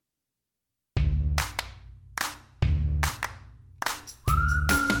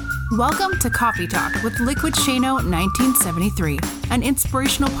Welcome to Coffee Talk with Liquid Shano 1973, an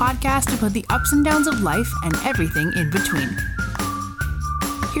inspirational podcast about the ups and downs of life and everything in between.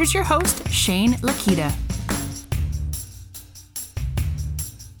 Here's your host, Shane Lakita.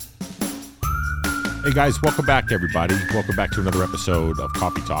 Hey guys, welcome back everybody. Welcome back to another episode of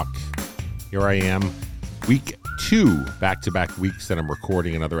Coffee Talk. Here I am, week 2, back-to-back weeks that I'm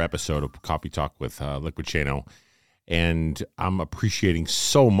recording another episode of Coffee Talk with Liquid Shano. And I'm appreciating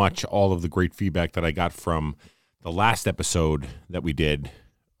so much all of the great feedback that I got from the last episode that we did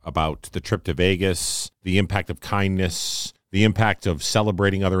about the trip to Vegas, the impact of kindness, the impact of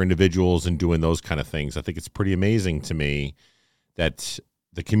celebrating other individuals and doing those kind of things. I think it's pretty amazing to me that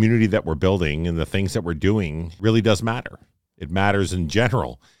the community that we're building and the things that we're doing really does matter. It matters in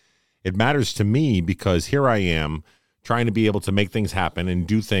general. It matters to me because here I am trying to be able to make things happen and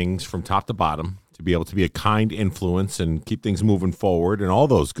do things from top to bottom, to be able to be a kind influence and keep things moving forward and all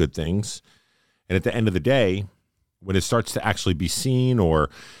those good things. And at the end of the day, when it starts to actually be seen or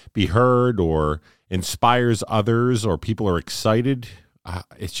be heard or inspires others or people are excited,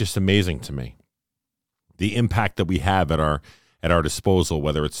 it's just amazing to me. The impact that we have at our disposal,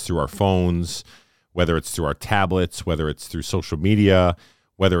 whether it's through our phones, whether it's through our tablets, whether it's through social media,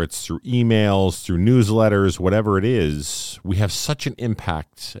 whether it's through emails, through newsletters, whatever it is, we have such an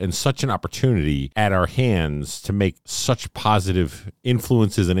impact and such an opportunity at our hands to make such positive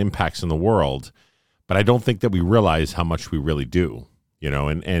influences and impacts in the world. But I don't think that we realize how much we really do, you know,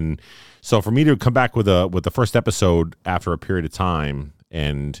 and so for me to come back with the first episode after a period of time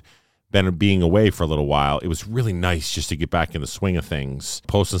and been being away for a little while, it was really nice just to get back in the swing of things,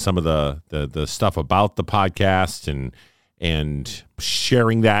 posting some of the stuff about the podcast and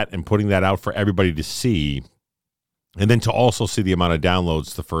sharing that and putting that out for everybody to see. And then to also see the amount of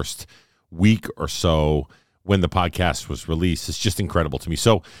downloads the first week or so when the podcast was released is just incredible to me.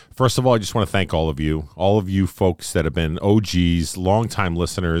 So first of all, I just want to thank all of you folks that have been OGs, longtime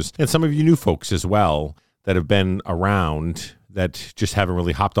listeners, and some of you new folks as well that have been around that just haven't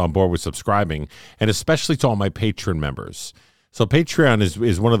really hopped on board with subscribing, and especially to all my Patreon members. So Patreon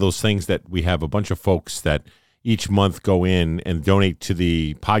is one of those things that we have a bunch of folks that each month go in and donate to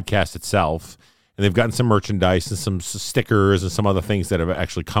the podcast itself, and they've gotten some merchandise and some stickers and some other things that have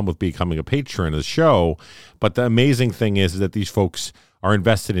actually come with becoming a patron of the show. But the amazing thing is that these folks are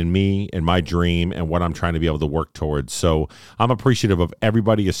invested in me and my dream and what I'm trying to be able to work towards. So I'm appreciative of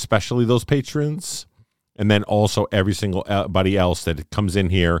everybody, especially those patrons, and then also every single buddy else that comes in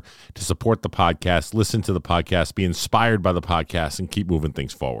here to support the podcast, listen to the podcast, be inspired by the podcast, and keep moving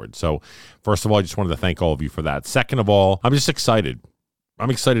things forward. So first of all, I just wanted to thank all of you for that. Second of all, I'm just excited.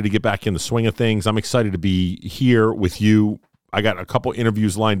 I'm excited to get back in the swing of things. I'm excited to be here with you. I got a couple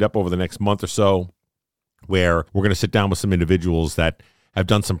interviews lined up over the next month or so where we're going to sit down with some individuals that have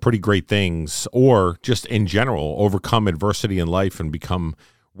done some pretty great things or just in general overcome adversity in life and become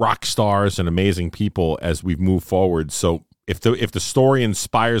rock stars and amazing people as we've moved forward. So if the story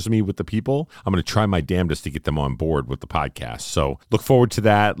inspires me with the people, I'm going to try my damnedest to get them on board with the podcast. So look forward to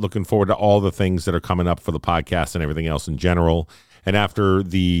that. Looking forward to all the things that are coming up for the podcast and everything else in general. And after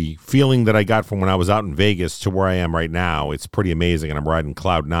the feeling that I got from when I was out in Vegas to where I am right now, it's pretty amazing. And I'm riding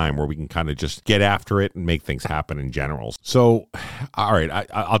Cloud 9 where we can kind of just get after it and make things happen in general. So, all right,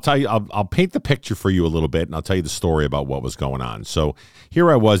 I'll tell you, I'll paint the picture for you a little bit and I'll tell you the story about what was going on. So here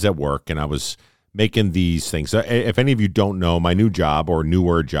I was at work and I was making these things. If any of you don't know, my new job or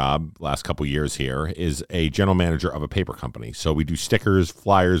newer job last couple years here is a general manager of a paper company. So we do stickers,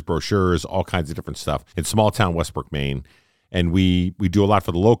 flyers, brochures, all kinds of different stuff in small town Westbrook, Maine. And we do a lot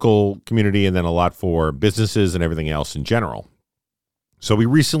for the local community and then a lot for businesses and everything else in general. So we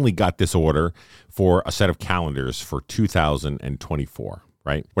recently got this order for a set of calendars for 2024,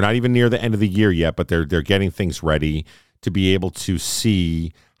 right? We're not even near the end of the year yet, but they're getting things ready to be able to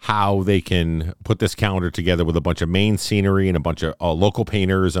see how they can put this calendar together with a bunch of Maine scenery and a bunch of local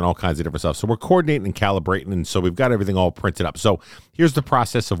painters and all kinds of different stuff. So we're coordinating and calibrating, and so we've got everything all printed up. So here's the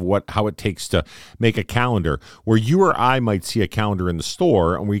process of how it takes to make a calendar where you or I might see a calendar in the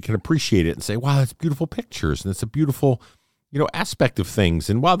store and we can appreciate it and say, wow, that's beautiful pictures and it's a beautiful, you know, aspect of things.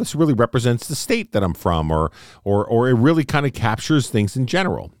 And wow, this really represents the state that I'm from or it really kind of captures things in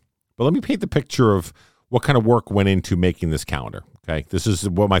general. But let me paint the picture of what kind of work went into making this calendar. Okay, this is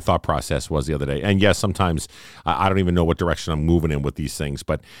what my thought process was the other day. And yes, sometimes I don't even know what direction I'm moving in with these things,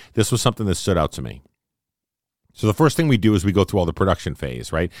 but this was something that stood out to me. So the first thing we do is we go through all the production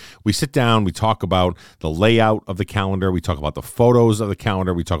phase, right? We sit down, we talk about the layout of the calendar, we talk about the photos of the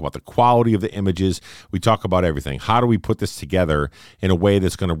calendar, we talk about the quality of the images, we talk about everything. How do we put this together in a way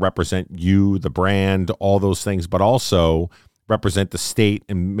that's going to represent you, the brand, all those things, but also represent the state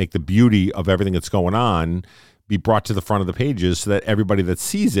and make the beauty of everything that's going on be brought to the front of the pages so that everybody that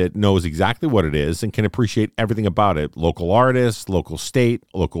sees it knows exactly what it is and can appreciate everything about it. Local artists, local state,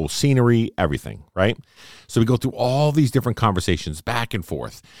 local scenery, everything, right? So we go through all these different conversations back and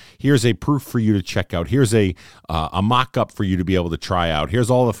forth. Here's a proof for you to check out. Here's a mock-up for you to be able to try out. Here's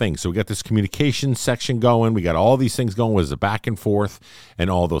all the things. So we got this communication section going. We got all these things going with the back and forth and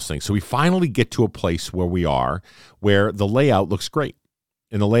all those things. So we finally get to a place where we are, where the layout looks great.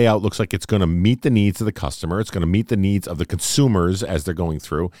 And the layout looks like it's going to meet the needs of the customer. It's going to meet the needs of the consumers as they're going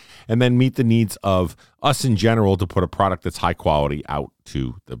through, and then meet the needs of us in general to put a product that's high quality out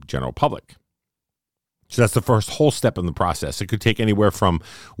to the general public. So that's the first whole step in the process. It could take anywhere from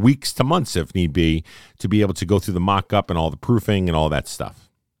weeks to months, if need be, to be able to go through the mock-up and all the proofing and all that stuff.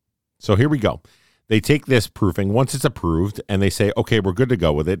 So here we go. They take this proofing, once it's approved, and they say, okay, we're good to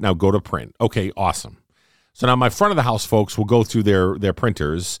go with it. Now go to print. Okay, awesome. So now my front of the house folks will go through their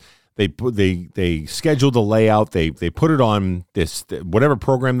printers. They schedule the layout. They put it on this whatever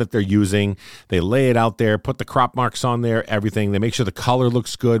program that they're using. They lay it out there, put the crop marks on there, everything. They make sure the color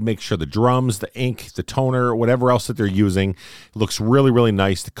looks good, make sure the drums, the ink, the toner, whatever else that they're using looks really, really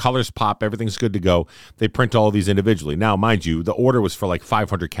nice. The colors pop, everything's good to go. They print all these individually. Now, mind you, the order was for like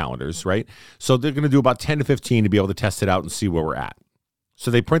 500 calendars, right? So they're going to do about 10 to 15 to be able to test it out and see where we're at. So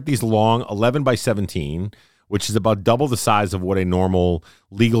they print these long 11 by 17, which is about double the size of what a normal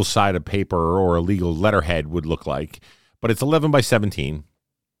legal side of paper or a legal letterhead would look like. But it's 11 by 17,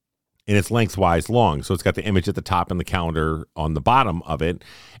 and it's lengthwise long. So it's got the image at the top and the calendar on the bottom of it,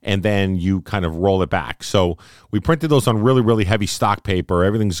 and then you kind of roll it back. So we printed those on really, really heavy stock paper.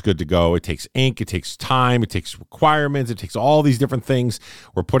 Everything's good to go. It takes ink. It takes time. It takes requirements. It takes all these different things.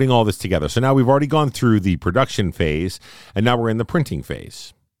 We're putting all this together. So now we've already gone through the production phase, and now we're in the printing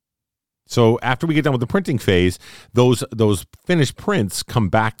phase. So after we get done with the printing phase, those finished prints come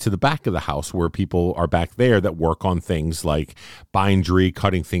back to the back of the house where people are back there that work on things like bindery,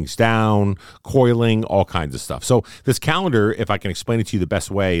 cutting things down, coiling, all kinds of stuff. So this calendar, if I can explain it to you the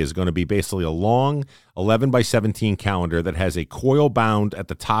best way, is going to be basically a long 11 by 17 calendar that has a coil bound at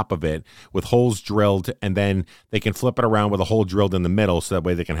the top of it with holes drilled, and then they can flip it around with a hole drilled in the middle so that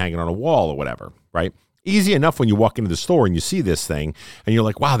way they can hang it on a wall or whatever, right? Easy enough when you walk into the store and you see this thing and you're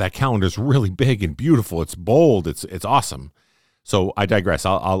like, wow, that calendar is really big and beautiful. It's bold. It's awesome. So I digress.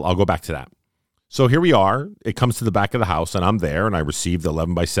 I'll go back to that. So here we are. It comes to the back of the house and I'm there and I received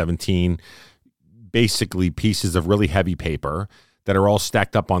 11 by 17 basically pieces of really heavy paper that are all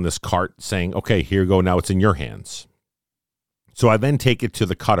stacked up on this cart saying, okay, here you go. Now it's in your hands. So I then take it to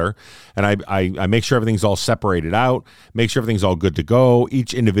the cutter and I make sure everything's all separated out, make sure everything's all good to go.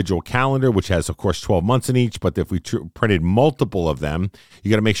 Each individual calendar, which has, of course, 12 months in each, but if we printed multiple of them, you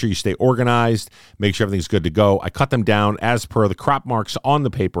got to make sure you stay organized, make sure everything's good to go. I cut them down as per the crop marks on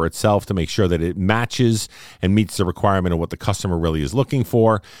the paper itself to make sure that it matches and meets the requirement of what the customer really is looking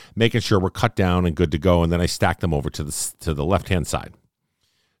for, making sure we're cut down and good to go, and then I stack them over to the left-hand side.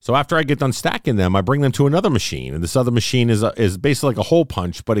 So after I get done stacking them, I bring them to another machine, and this other machine is basically like a hole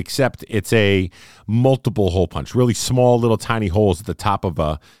punch, but except it's a multiple hole punch, really small little tiny holes at the top of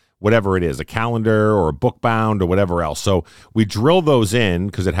a whatever it is, a calendar or a book bound or whatever else. So we drill those in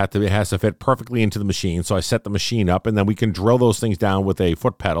because it has to fit perfectly into the machine. So I set the machine up, and then we can drill those things down with a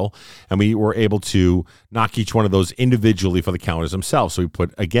foot pedal, and we were able to knock each one of those individually for the calendars themselves. So we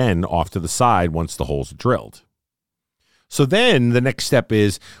put, again, off to the side once the holes are drilled. So then the next step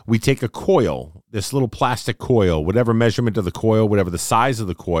is we take a coil, this little plastic coil, whatever measurement of the coil, whatever the size of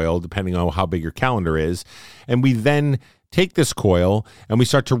the coil, depending on how big your calendar is, and we then take this coil and we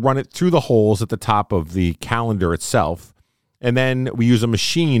start to run it through the holes at the top of the calendar itself, and then we use a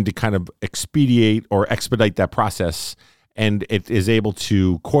machine to kind of expedite that process, and it is able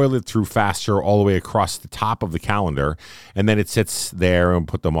to coil it through faster all the way across the top of the calendar, and then it sits there and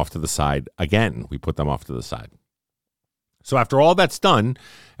put them off to the side. Again, we put them off to the side. So after all that's done,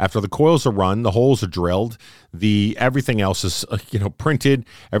 after the coils are run, the holes are drilled, everything else is printed,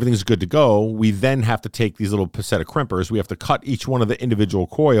 everything's good to go, we then have to take these little set of crimpers, we have to cut each one of the individual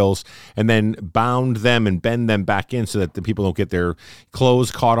coils and then bound them and bend them back in so that the people don't get their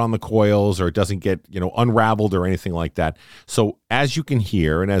clothes caught on the coils or it doesn't get unraveled or anything like that. So as you can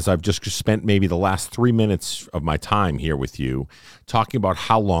hear, and as I've just spent maybe the last 3 minutes of my time here with you talking about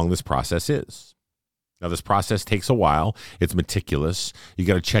how long this process is. Now, this process takes a while. It's meticulous. You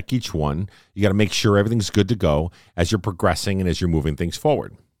got to check each one. You got to make sure everything's good to go as you're progressing and as you're moving things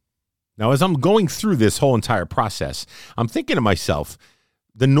forward. Now, as I'm going through this whole entire process, I'm thinking to myself,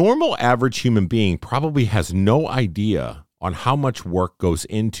 the normal average human being probably has no idea on how much work goes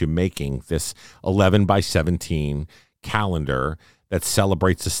into making this 11 by 17 calendar that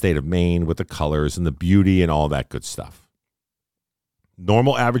celebrates the state of Maine with the colors and the beauty and all that good stuff.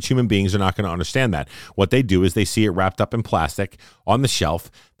 Normal average human beings are not going to understand that. What they do is they see it wrapped up in plastic on the shelf.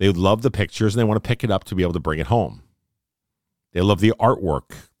 They love the pictures and they want to pick it up to be able to bring it home. They love the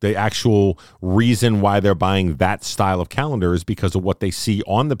artwork. The actual reason why they're buying that style of calendar is because of what they see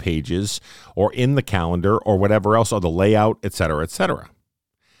on the pages or in the calendar or whatever else, or the layout, et cetera, et cetera.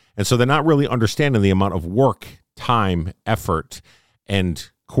 And so they're not really understanding the amount of work, time, effort, and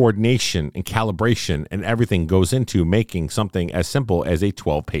coordination and calibration and everything goes into making something as simple as a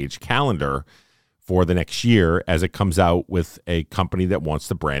 12-page calendar for the next year as it comes out with a company that wants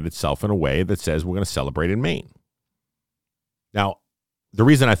to brand itself in a way that says we're going to celebrate in Maine. Now, the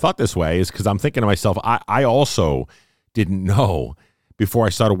reason I thought this way is because I'm thinking to myself, I also didn't know before I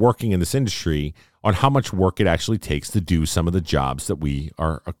started working in this industry on how much work it actually takes to do some of the jobs that we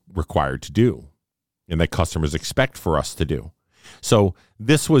are required to do and that customers expect for us to do. So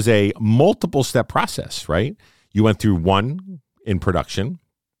this was a multiple step process, right? You went through 1 in production,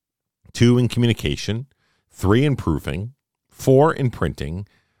 2 in communication, 3 in proofing, 4 in printing,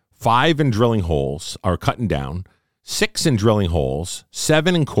 5 in drilling holes or cutting down, 6 in drilling holes,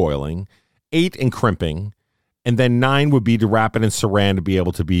 7 in coiling, 8 in crimping, and then 9 would be to wrap it in saran to be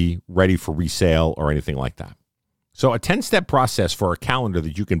able to be ready for resale or anything like that. So a 10-step process for a calendar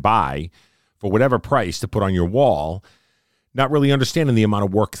that you can buy for whatever price to put on your wall, not really understanding the amount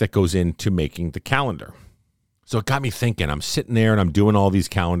of work that goes into making the calendar. So it got me thinking. I'm sitting there and I'm doing all these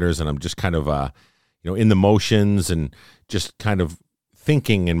calendars and I'm just kind of, in the motions and just kind of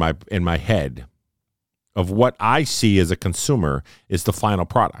thinking in my head of what I see as a consumer is the final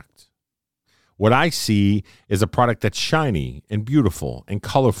product. What I see is a product that's shiny and beautiful and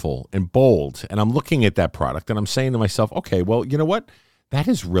colorful and bold. And I'm looking at that product and I'm saying to myself, okay, well, you know what? That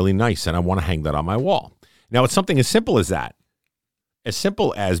is really nice and I want to hang that on my wall. Now, it's something as simple as that. As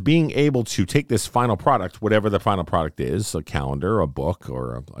simple as being able to take this final product, whatever the final product is, a calendar, a book,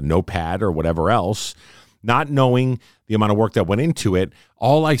 or a notepad, or whatever else, not knowing the amount of work that went into it,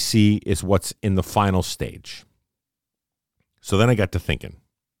 all I see is what's in the final stage. So then I got to thinking.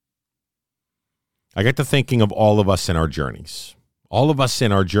 I got to thinking of all of us in our journeys. All of us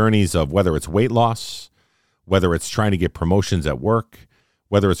in our journeys of whether it's weight loss, whether it's trying to get promotions at work,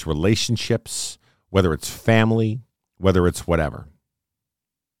 whether it's relationships, whether it's family, whether it's whatever.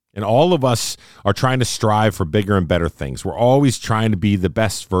 And all of us are trying to strive for bigger and better things. We're always trying to be the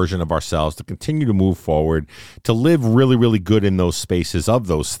best version of ourselves, to continue to move forward, to live really, really good in those spaces of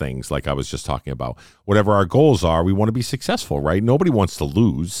those things, like I was just talking about. Whatever our goals are, we want to be successful, right? Nobody wants to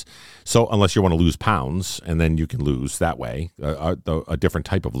lose. So unless you want to lose pounds, and then you can lose that way, a different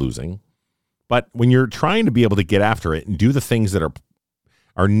type of losing. But when you're trying to be able to get after it and do the things that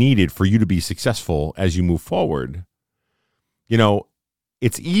are needed for you to be successful as you move forward,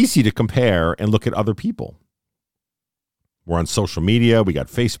 it's easy to compare and look at other people. We're on social media. We got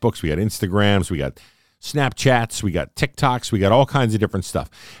Facebooks, we got Instagrams, we got Snapchats, we got TikToks, we got all kinds of different stuff.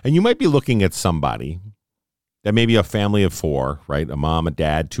 And you might be looking at somebody that may be a family of 4, right? A mom, a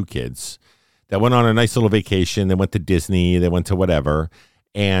dad, 2 kids that went on a nice little vacation. They went to Disney, they went to whatever,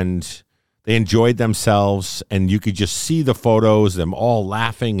 and they enjoyed themselves, and you could just see the photos, them all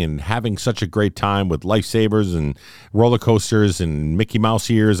laughing and having such a great time with lifesavers and roller coasters and Mickey Mouse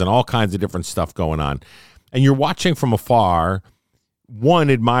ears and all kinds of different stuff going on. And you're watching from afar,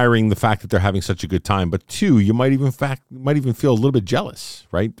 1, admiring the fact that they're having such a good time, but 2, you might even feel a little bit jealous,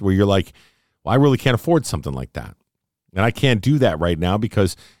 right? Where you're like, well, I really can't afford something like that. And I can't do that right now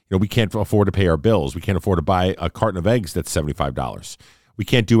because we can't afford to pay our bills. We can't afford to buy a carton of eggs that's $75. We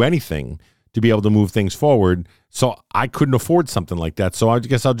can't do anything to be able to move things forward. So I couldn't afford something like that. So I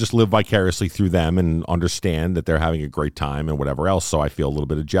guess I'll just live vicariously through them and understand that they're having a great time and whatever else. So I feel a little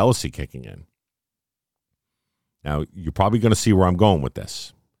bit of jealousy kicking in. Now, you're probably going to see where I'm going with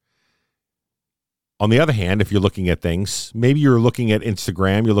this. On the other hand, if you're looking at things, maybe you're looking at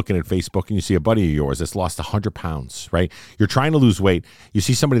Instagram, you're looking at Facebook, and you see a buddy of yours that's lost 100 pounds, right? You're trying to lose weight. You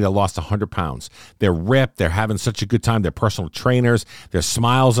see somebody that lost 100 pounds. They're ripped. They're having such a good time. They're personal trainers. There's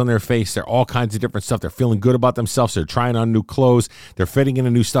smiles on their face. They're all kinds of different stuff. They're feeling good about themselves. They're trying on new clothes. They're fitting into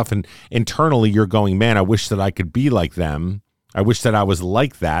new stuff. And internally, you're going, man, I wish that I could be like them. I wish that I was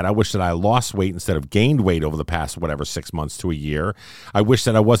like that. I wish that I lost weight instead of gained weight over the past, 6 months to a year. I wish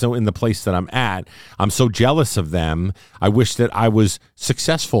that I wasn't in the place that I'm at. I'm so jealous of them. I wish that I was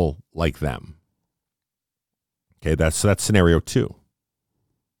successful like them. Okay, that's scenario 2,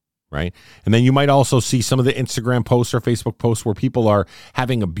 right? And then you might also see some of the Instagram posts or Facebook posts where people are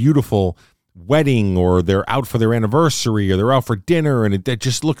having a beautiful wedding, or they're out for their anniversary, or they're out for dinner, and it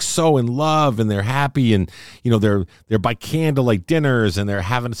just looks so in love, and they're happy, and they're by candlelight dinners, and they're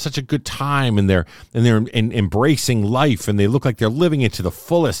having such a good time, and they're embracing life, and they look like they're living it to the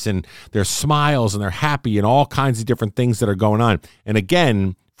fullest, and their smiles, and they're happy, and all kinds of different things that are going on. And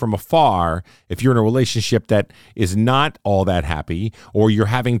again, from afar, if you're in a relationship that is not all that happy, or you're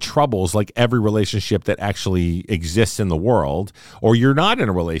having troubles like every relationship that actually exists in the world, or you're not in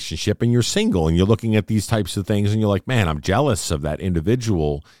a relationship and you're single and you're looking at these types of things and you're like, man, I'm jealous of that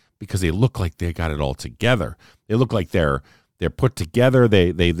individual because they look like they got it all together. They look like they're put together.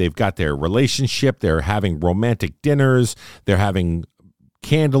 They've got their relationship. They're having romantic dinners. They're having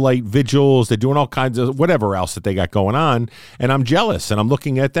candlelight vigils. They're doing all kinds of whatever else that they got going on. And I'm jealous, and I'm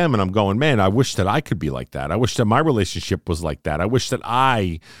looking at them and I'm going, man, I wish that I could be like that. I wish that my relationship was like that. I wish that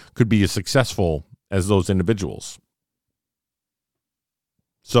I could be as successful as those individuals.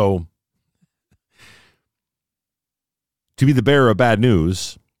 So to be the bearer of bad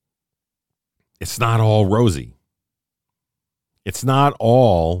news, it's not all rosy. It's not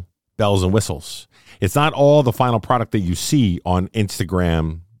all bells and whistles. It's not all the final product that you see on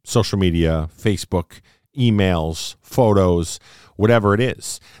Instagram, social media, Facebook, emails, photos, whatever it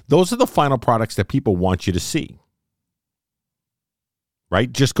is. Those are the final products that people want you to see.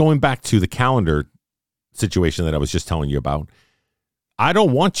 Right? Just going back to the calendar situation that I was just telling you about, I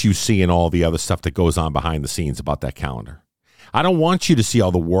don't want you seeing all the other stuff that goes on behind the scenes about that calendar. I don't want you to see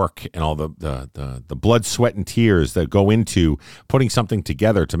all the work and all the blood, sweat, and tears that go into putting something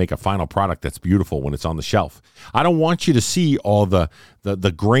together to make a final product that's beautiful when it's on the shelf. I don't want you to see all the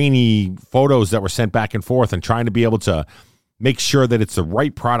grainy photos that were sent back and forth and trying to be able to make sure that it's the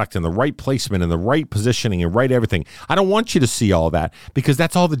right product and the right placement and the right positioning and right everything. I don't want you to see all that because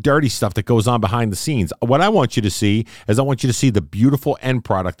that's all the dirty stuff that goes on behind the scenes. What I want you to see is I want you to see the beautiful end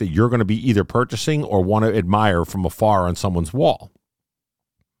product that you're going to be either purchasing or want to admire from afar on someone's wall.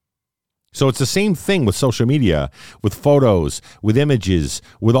 So it's the same thing with social media, with photos, with images,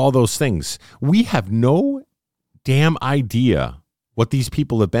 with all those things. We have no damn idea what these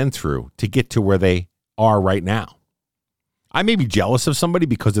people have been through to get to where they are right now. I may be jealous of somebody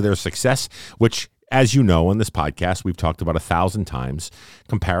because of their success, which, as you know, on this podcast, we've talked about 1,000 times.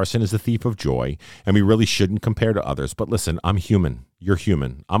 Comparison is the thief of joy, and we really shouldn't compare to others. But listen, I'm human. You're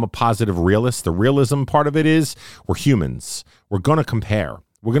human. I'm a positive realist. The realism part of it is we're humans. We're going to compare.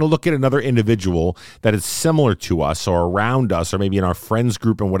 We're going to look at another individual that is similar to us or around us or maybe in our friends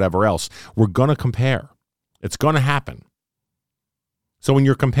group and whatever else. We're going to compare. It's going to happen. So when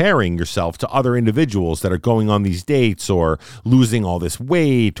you're comparing yourself to other individuals that are going on these dates or losing all this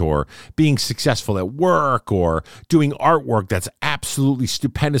weight or being successful at work or doing artwork that's absolutely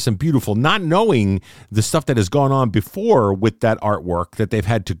stupendous and beautiful, not knowing the stuff that has gone on before with that artwork, that they've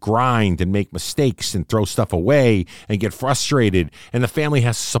had to grind and make mistakes and throw stuff away and get frustrated, and the family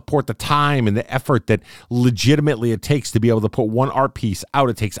has to support the time and the effort that legitimately it takes to be able to put one art piece out.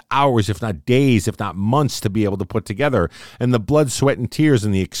 It takes hours, if not days, if not months to be able to put together, and the blood, sweat, and tears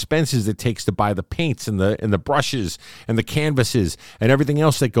and the expenses it takes to buy the paints and the brushes and the canvases and everything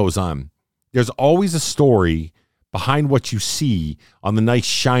else that goes on. There's always a story behind what you see on the nice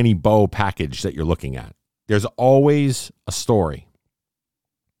shiny bow package that you're looking at. There's always a story.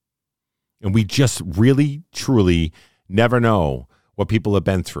 And we just really, truly never know what people have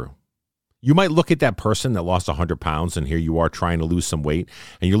been through. You might look at that person that lost 100 pounds and here you are trying to lose some weight,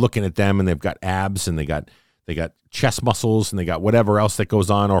 and you're looking at them and they've got abs and they got chest muscles and they got whatever else that goes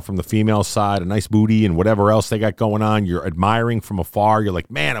on, or from the female side, a nice booty and whatever else they got going on. You're admiring from afar. You're like,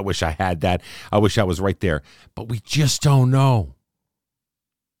 man, I wish I had that. I wish I was right there. But we just don't know.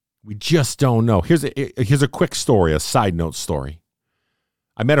 We just don't know. Here's a quick story, a side note story.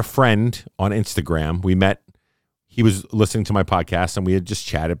 I met a friend on Instagram. We met, he was listening to my podcast and we had just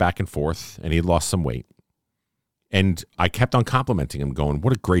chatted back and forth, and he had lost some weight. And I kept on complimenting him, going,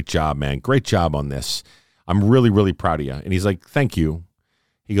 what a great job, man. Great job on this. I'm really, really proud of you. And he's like, thank you.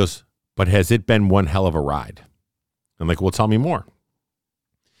 He goes, but has it been one hell of a ride? I'm like, well, tell me more.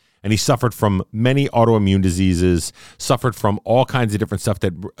 And he suffered from many autoimmune diseases, suffered from all kinds of different stuff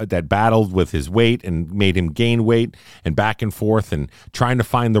that battled with his weight and made him gain weight, and back and forth, and trying to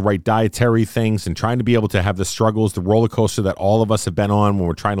find the right dietary things and trying to be able to have the struggles, the roller coaster that all of us have been on when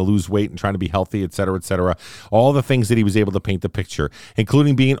we're trying to lose weight and trying to be healthy, et cetera, et cetera. All the things that he was able to paint the picture,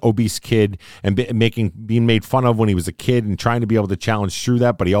 including being an obese kid and being made fun of when he was a kid and trying to be able to challenge through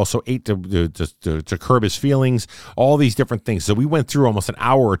that. But he also ate to curb his feelings, all these different things. So we went through almost an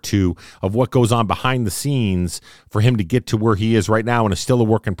hour or two of what goes on behind the scenes for him to get to where he is right now, and is still a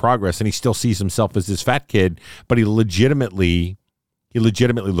work in progress, and he still sees himself as this fat kid, but he legitimately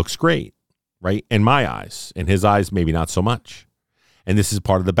looks great. right? In my eyes. In his eyes, maybe not so much. And this is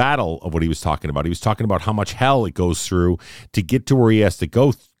part of the battle of what he was talking about. He was talking about how much hell it goes through to get to where he has to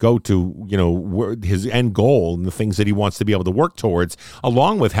go to, you know, his end goal and the things that he wants to be able to work towards,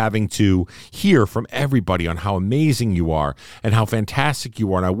 along with having to hear from everybody on how amazing you are and how fantastic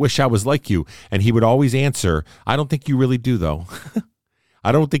you are. And I wish I was like you. And he would always answer, I don't think you really do, though.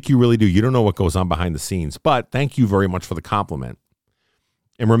 I don't think you really do. You don't know what goes on behind the scenes. But thank you very much for the compliment.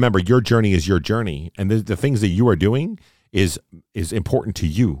 And remember, your journey is your journey. And the things that you are doing is important to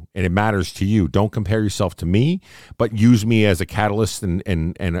you, and it matters to you. Don't compare yourself to me, but use me as a catalyst and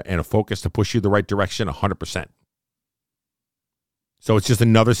a focus to push you the right direction 100%. So it's just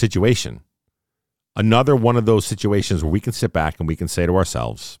another situation, another one of those situations where we can sit back and we can say to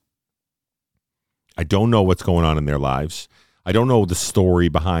ourselves, I don't know what's going on in their lives. I don't know the story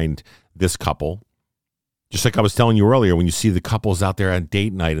behind this couple. Just like I was telling you earlier, when you see the couples out there on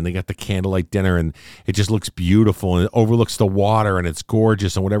date night and they got the candlelight dinner and it just looks beautiful and it overlooks the water and it's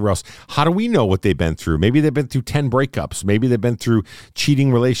gorgeous and whatever else. How do we know what they've been through? Maybe they've been through 10 breakups. Maybe they've been through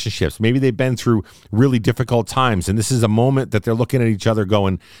cheating relationships. Maybe they've been through really difficult times. And this is a moment that they're looking at each other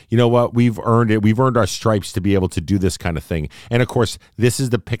going, you know what? We've earned it. We've earned our stripes to be able to do this kind of thing. And of course, this is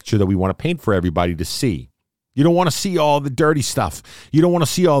the picture that we want to paint for everybody to see. You don't want to see all the dirty stuff. You don't want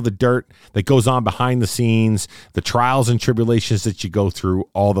to see all the dirt that goes on behind the scenes, the trials and tribulations that you go through,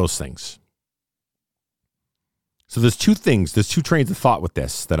 all those things. So there's two trains of thought with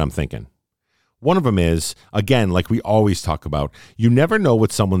this that I'm thinking. One of them is, again, like we always talk about, you never know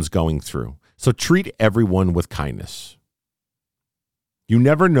what someone's going through. So treat everyone with kindness. You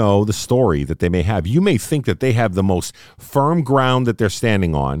never know the story that they may have. You may think that they have the most firm ground that they're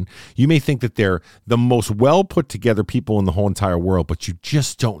standing on. You may think that they're the most well put together people in the whole entire world, but you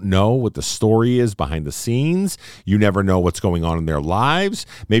just don't know what the story is behind the scenes. You never know what's going on in their lives.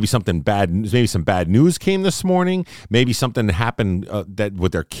 Maybe some bad news came this morning. Maybe something happened that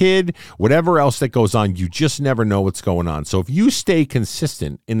with their kid, whatever else that goes on. You just never know what's going on. So if you stay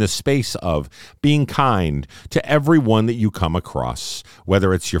consistent in the space of being kind to everyone that you come across,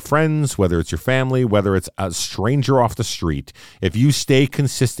 whether it's your friends, whether it's your family, whether it's a stranger off the street, if you stay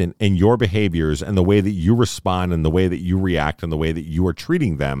consistent in your behaviors and the way that you respond and the way that you react and the way that you are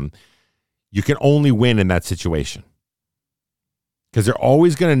treating them, you can only win in that situation. Because they're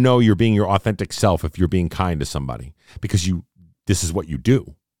always going to know you're being your authentic self if you're being kind to somebody, because this is what you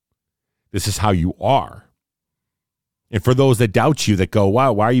do. This is how you are. And for those that doubt you, that go,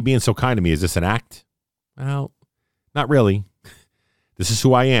 wow, why are you being so kind to me? Is this an act? Well, not really. This is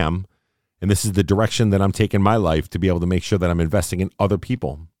who I am, and this is the direction that I'm taking my life to be able to make sure that I'm investing in other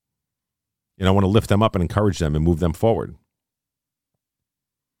people. And I want to lift them up and encourage them and move them forward.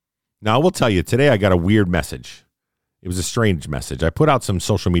 Now, I will tell you, today I got a weird message. It was a strange message. I put out some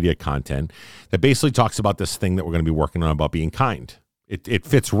social media content that basically talks about this thing that we're going to be working on about being kind. It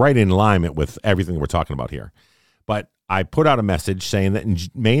fits right in alignment with everything we're talking about here. But I put out a message saying that in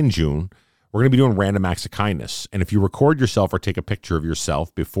May and June, we're going to be doing random acts of kindness. And if you record yourself or take a picture of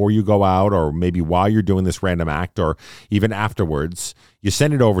yourself before you go out, or maybe while you're doing this random act, or even afterwards, you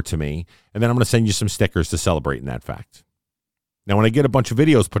send it over to me, and then I'm going to send you some stickers to celebrate in that fact. Now, when I get a bunch of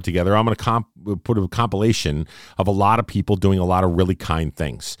videos put together, I'm going to put a compilation of a lot of people doing a lot of really kind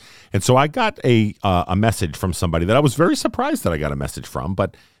things. And so I got a message from somebody that I was very surprised that I got a message from,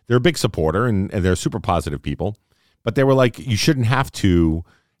 but they're a big supporter, and they're super positive people. But they were like, you shouldn't have to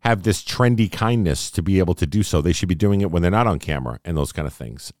have this trendy kindness to be able to do so. They should be doing it when they're not on camera and those kind of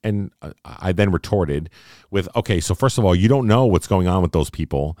things. And I then retorted with, okay, so first of all, you don't know what's going on with those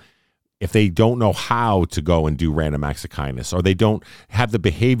people if they don't know how to go and do random acts of kindness, or they don't have the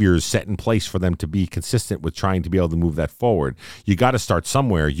behaviors set in place for them to be consistent with trying to be able to move that forward. You got to start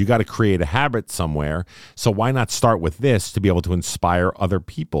somewhere. You got to create a habit somewhere. So why not start with this to be able to inspire other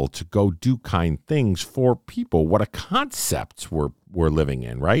people to go do kind things for people? What a concept we're living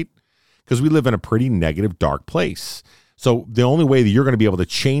in, right? Because we live in a pretty negative, dark place. So the only way that you're going to be able to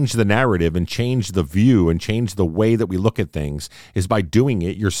change the narrative and change the view and change the way that we look at things is by doing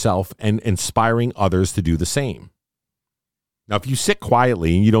it yourself and inspiring others to do the same. Now, if you sit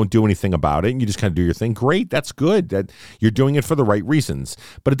quietly and you don't do anything about it and you just kind of do your thing, great, that's good. That you're doing it for the right reasons.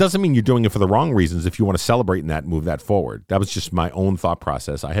 But it doesn't mean you're doing it for the wrong reasons if you want to celebrate in that and move that forward. That was just my own thought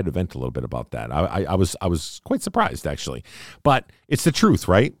process. I had to vent a little bit about that. I was quite surprised, actually. But it's the truth,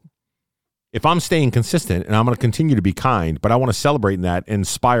 right? If I'm staying consistent and I'm going to continue to be kind, but I want to celebrate in that,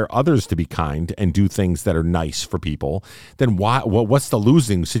 inspire others to be kind and do things that are nice for people, then what's the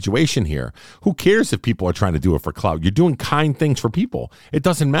losing situation here? Who cares if people are trying to do it for clout? You're doing kind things for people. It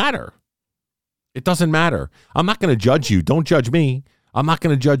doesn't matter. It doesn't matter. I'm not going to judge you. Don't judge me. I'm not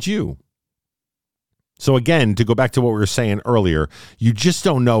going to judge you. So again, to go back to what we were saying earlier, you just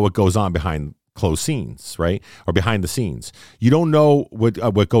don't know what goes on behind closed scenes, right? Or behind the scenes. You don't know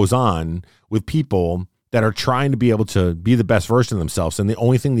what goes on with people that are trying to be able to be the best version of themselves. And the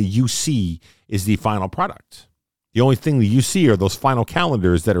only thing that you see is the final product. The only thing that you see are those final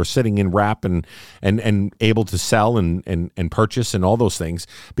calendars that are sitting in wrap and able to sell and purchase and all those things,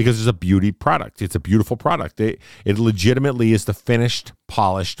 because it's a beauty product. It's a beautiful product. It legitimately is the finished,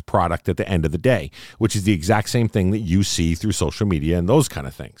 polished product at the end of the day, which is the exact same thing that you see through social media and those kind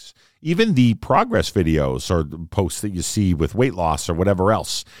of things. Even the progress videos or the posts that you see with weight loss or whatever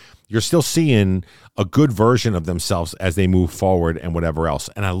else, you're still seeing a good version of themselves as they move forward and whatever else.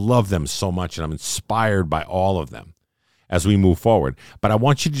 And I love them so much, and I'm inspired by all of them as we move forward. But I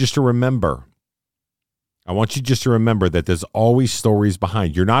want you just to remember that there's always stories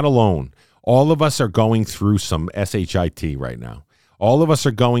behind. You're not alone. All of us are going through some SHIT right now. All of us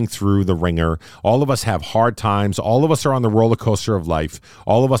are going through the ringer. All of us have hard times. All of us are on the roller coaster of life.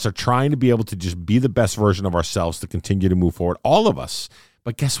 All of us are trying to be able to just be the best version of ourselves to continue to move forward. All of us.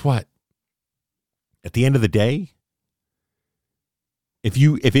 But guess what? At the end of the day, if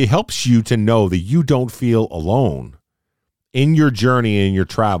it helps you to know that you don't feel alone in your journey and in your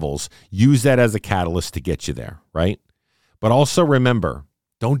travels, use that as a catalyst to get you there, right? But also remember,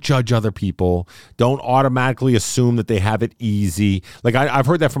 don't judge other people. Don't automatically assume that they have it easy. Like I've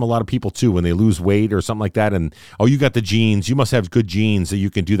heard that from a lot of people too, when they lose weight or something like that. And, oh, you got the genes. You must have good genes that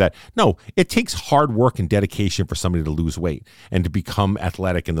you can do that. No, it takes hard work and dedication for somebody to lose weight and to become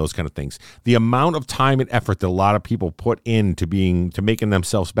athletic and those kind of things. The amount of time and effort that a lot of people put into making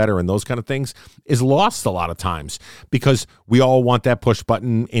themselves better and those kind of things is lost a lot of times, because we all want that push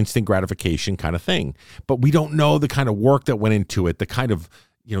button, instant gratification kind of thing. But we don't know the kind of work that went into it, the kind of,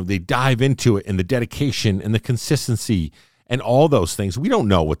 they dive into it, and the dedication and the consistency and all those things. We don't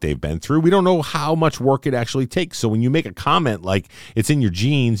know what they've been through. We don't know how much work it actually takes. So when you make a comment like it's in your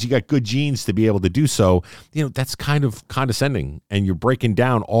genes, you got good genes to be able to do so, that's kind of condescending, and you're breaking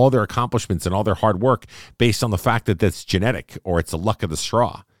down all their accomplishments and all their hard work based on the fact that that's genetic or it's the luck of the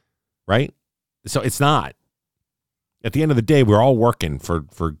straw, right? So it's not. At the end of the day, we're all working for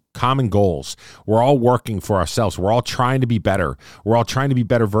common goals. We're all working for ourselves. We're all trying to be better. We're all trying to be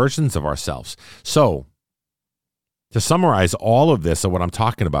better versions of ourselves. So, to summarize all of this and what I'm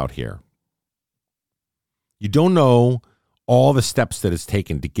talking about here, you don't know all the steps that it's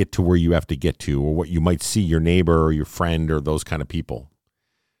taken to get to where you have to get to, or what you might see your neighbor or your friend or those kind of people.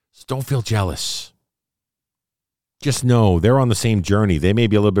 So don't feel jealous. Just know they're on the same journey. They may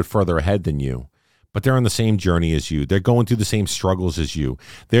be a little bit further ahead than you, but they're on the same journey as you. They're going through the same struggles as you.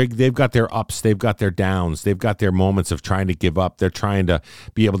 They've got their ups. They've got their downs. They've got their moments of trying to give up. They're trying to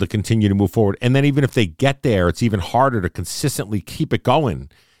be able to continue to move forward. And then even if they get there, it's even harder to consistently keep it going,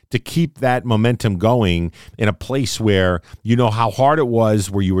 to keep that momentum going in a place where you know how hard it was,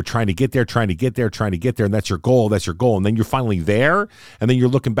 where you were trying to get there, and that's your goal. And then you're finally there, and then you're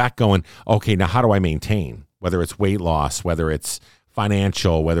looking back going, okay, now how do I maintain? Whether it's weight loss, whether it's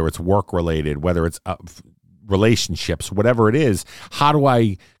financial, whether it's work related, whether it's relationships, whatever it is, how do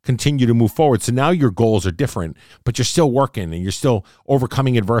I continue to move forward? So now your goals are different, but you're still working and you're still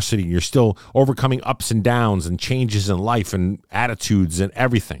overcoming adversity. You're still overcoming ups and downs and changes in life and attitudes and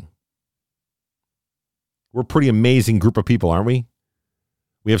everything. We're a pretty amazing group of people, aren't we?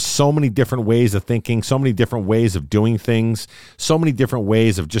 We have so many different ways of thinking, so many different ways of doing things, so many different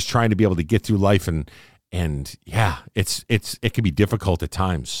ways of just trying to be able to get through life. And yeah, it can be difficult at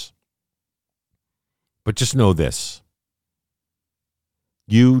times. But just know this.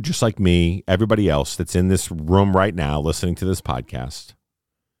 You, just like me, everybody else that's in this room right now listening to this podcast,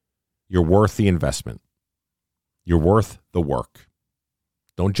 you're worth the investment. You're worth the work.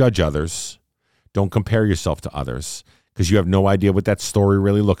 Don't judge others. Don't compare yourself to others, because you have no idea what that story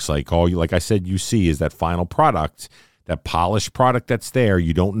really looks like. All you, like I said, you see is that final product, that polished product that's there.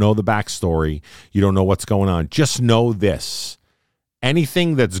 You don't know the backstory. You don't know what's going on. Just know this.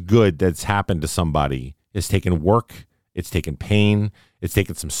 Anything that's good that's happened to somebody has taken work. It's taken pain. It's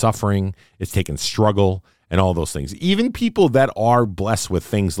taken some suffering. It's taken struggle and all those things. Even people that are blessed with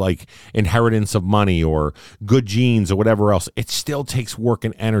things like inheritance of money or good genes or whatever else, it still takes work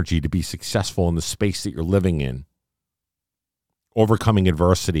and energy to be successful in the space that you're living in. Overcoming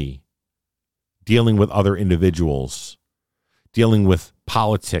adversity, dealing with other individuals, dealing with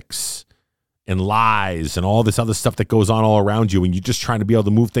politics and lies and all this other stuff that goes on all around you, and you're just trying to be able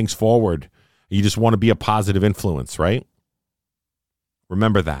to move things forward. You just want to be a positive influence, right?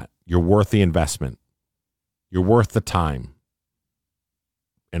 Remember that. You're worth the investment. You're worth the time.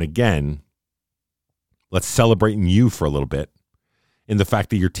 And again, let's celebrate you for a little bit in the fact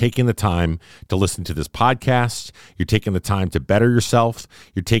that you're taking the time to listen to this podcast. You're taking the time to better yourself.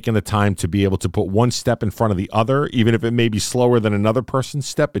 You're taking the time to be able to put one step in front of the other, even if it may be slower than another person's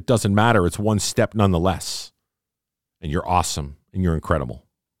step. It doesn't matter. It's one step nonetheless. And you're awesome and you're incredible.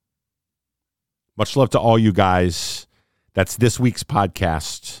 Much love to all you guys. That's this week's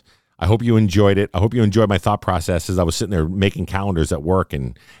podcast. I hope you enjoyed it. I hope you enjoyed my thought process as I was sitting there making calendars at work,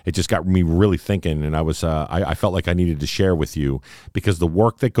 and it just got me really thinking. And I felt like I needed to share with you, because the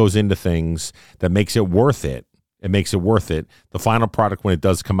work that goes into things that makes it worth it, the final product, when it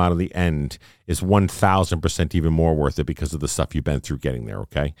does come out of the end, is 1,000% even more worth it because of the stuff you've been through getting there.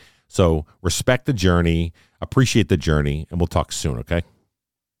 Okay. So respect the journey, appreciate the journey, and we'll talk soon. Okay.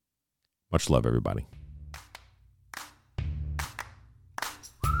 Much love, everybody.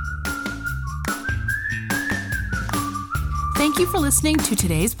 Thank you for listening to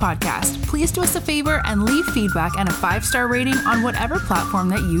today's podcast. Please do us a favor and leave feedback and a 5-star rating on whatever platform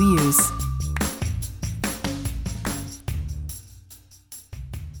that you use.